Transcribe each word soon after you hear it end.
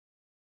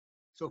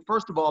So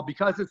first of all,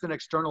 because it's an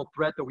external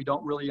threat that we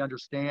don't really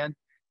understand,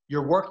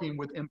 you're working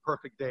with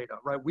imperfect data,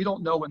 right? We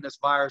don't know when this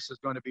virus is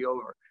going to be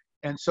over.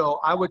 And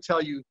so I would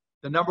tell you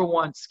the number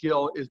one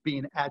skill is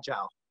being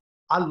agile.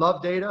 I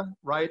love data,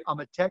 right? I'm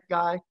a tech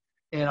guy,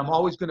 and I'm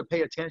always going to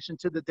pay attention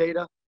to the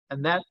data.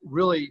 And that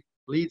really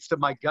leads to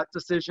my gut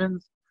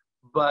decisions.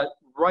 But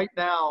right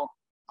now,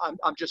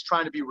 I'm just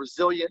trying to be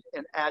resilient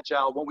and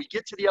agile. When we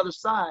get to the other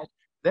side,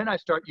 then I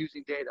start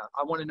using data.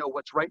 I want to know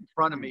what's right in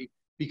front of me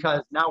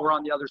because now we're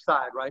on the other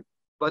side, right?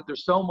 But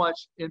there's so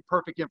much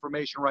imperfect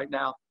information right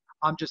now.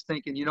 I'm just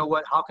thinking, you know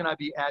what? How can I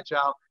be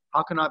agile?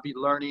 How can I be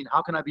learning?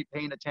 How can I be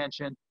paying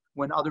attention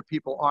when other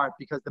people aren't?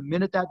 Because the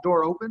minute that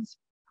door opens,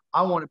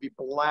 I want to be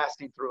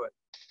blasting through it.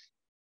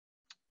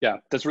 Yeah,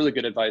 that's really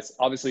good advice.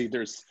 Obviously,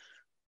 there's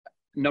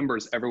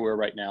numbers everywhere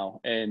right now,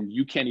 and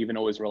you can't even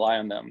always rely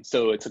on them.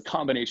 So it's a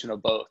combination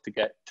of both to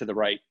get to the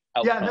right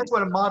outcome. Yeah, and that's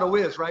what a model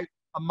is, right?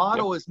 A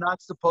model is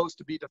not supposed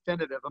to be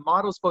definitive. A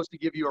model is supposed to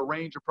give you a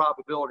range of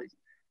probabilities.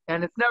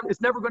 And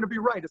it's never going to be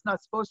right. It's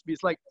not supposed to be.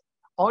 It's like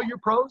all your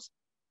pros,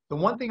 the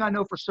one thing I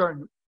know for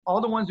certain,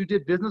 all the ones who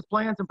did business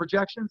plans and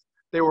projections,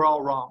 they were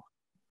all wrong,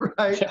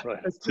 right? Yeah, right.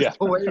 It's just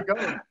the way it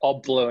goes.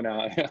 All blown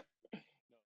out.